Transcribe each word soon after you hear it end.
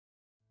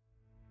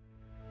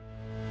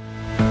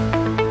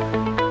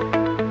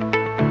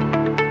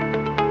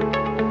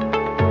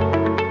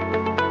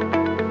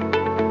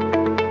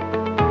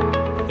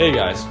Hey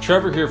guys,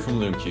 Trevor here from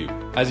Lume Cube.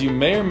 As you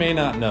may or may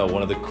not know,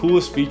 one of the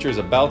coolest features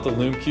about the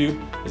Lume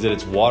Cube is that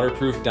it's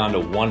waterproof down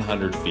to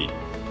 100 feet.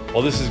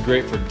 While this is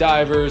great for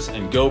divers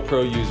and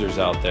GoPro users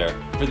out there,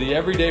 for the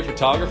everyday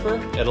photographer,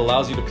 it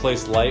allows you to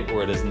place light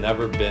where it has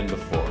never been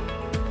before.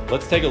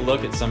 Let's take a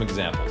look at some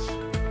examples.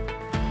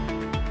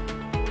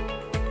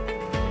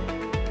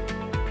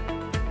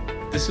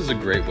 This is a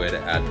great way to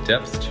add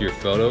depth to your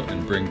photo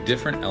and bring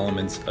different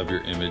elements of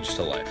your image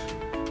to life.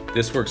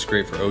 This works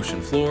great for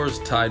ocean floors,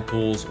 tide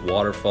pools,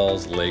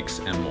 waterfalls, lakes,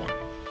 and more.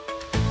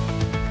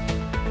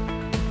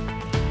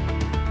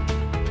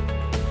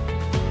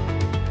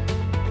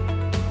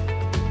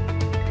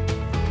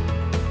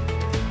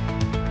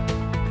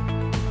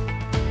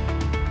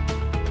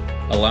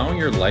 Allowing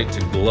your light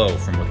to glow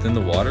from within the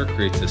water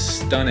creates a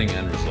stunning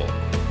end result.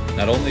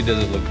 Not only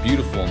does it look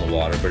beautiful in the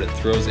water, but it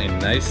throws a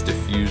nice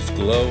diffused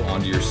glow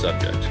onto your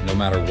subject, no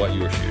matter what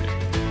you are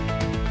shooting.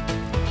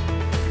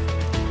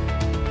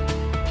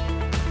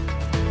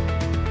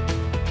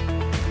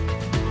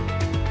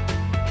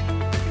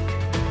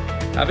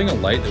 Having a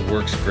light that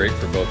works great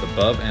for both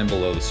above and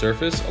below the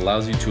surface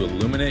allows you to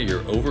illuminate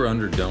your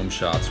over-under dome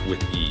shots with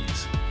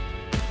ease.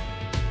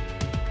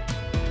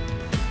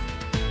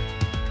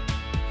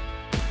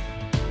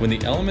 When the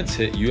elements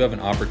hit, you have an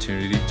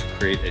opportunity to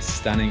create a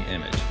stunning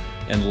image,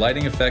 and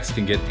lighting effects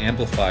can get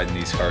amplified in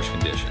these harsh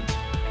conditions.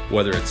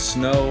 Whether it's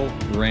snow,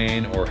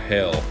 rain, or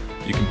hail,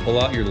 you can pull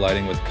out your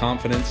lighting with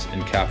confidence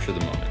and capture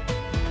the moment.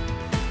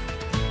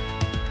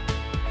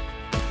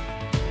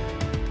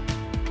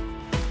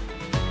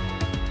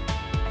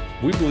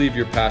 We believe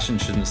your passion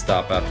shouldn't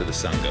stop after the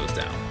sun goes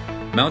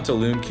down. Mount a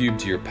Lume Cube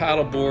to your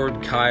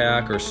paddleboard,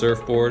 kayak, or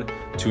surfboard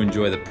to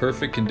enjoy the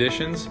perfect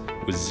conditions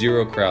with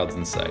zero crowds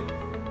in sight.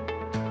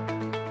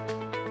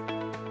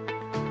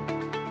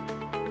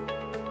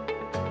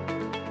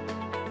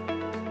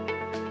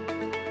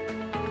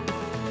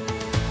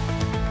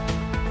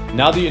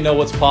 Now that you know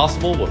what's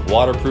possible with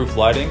waterproof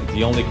lighting,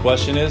 the only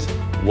question is,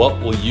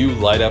 what will you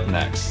light up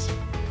next?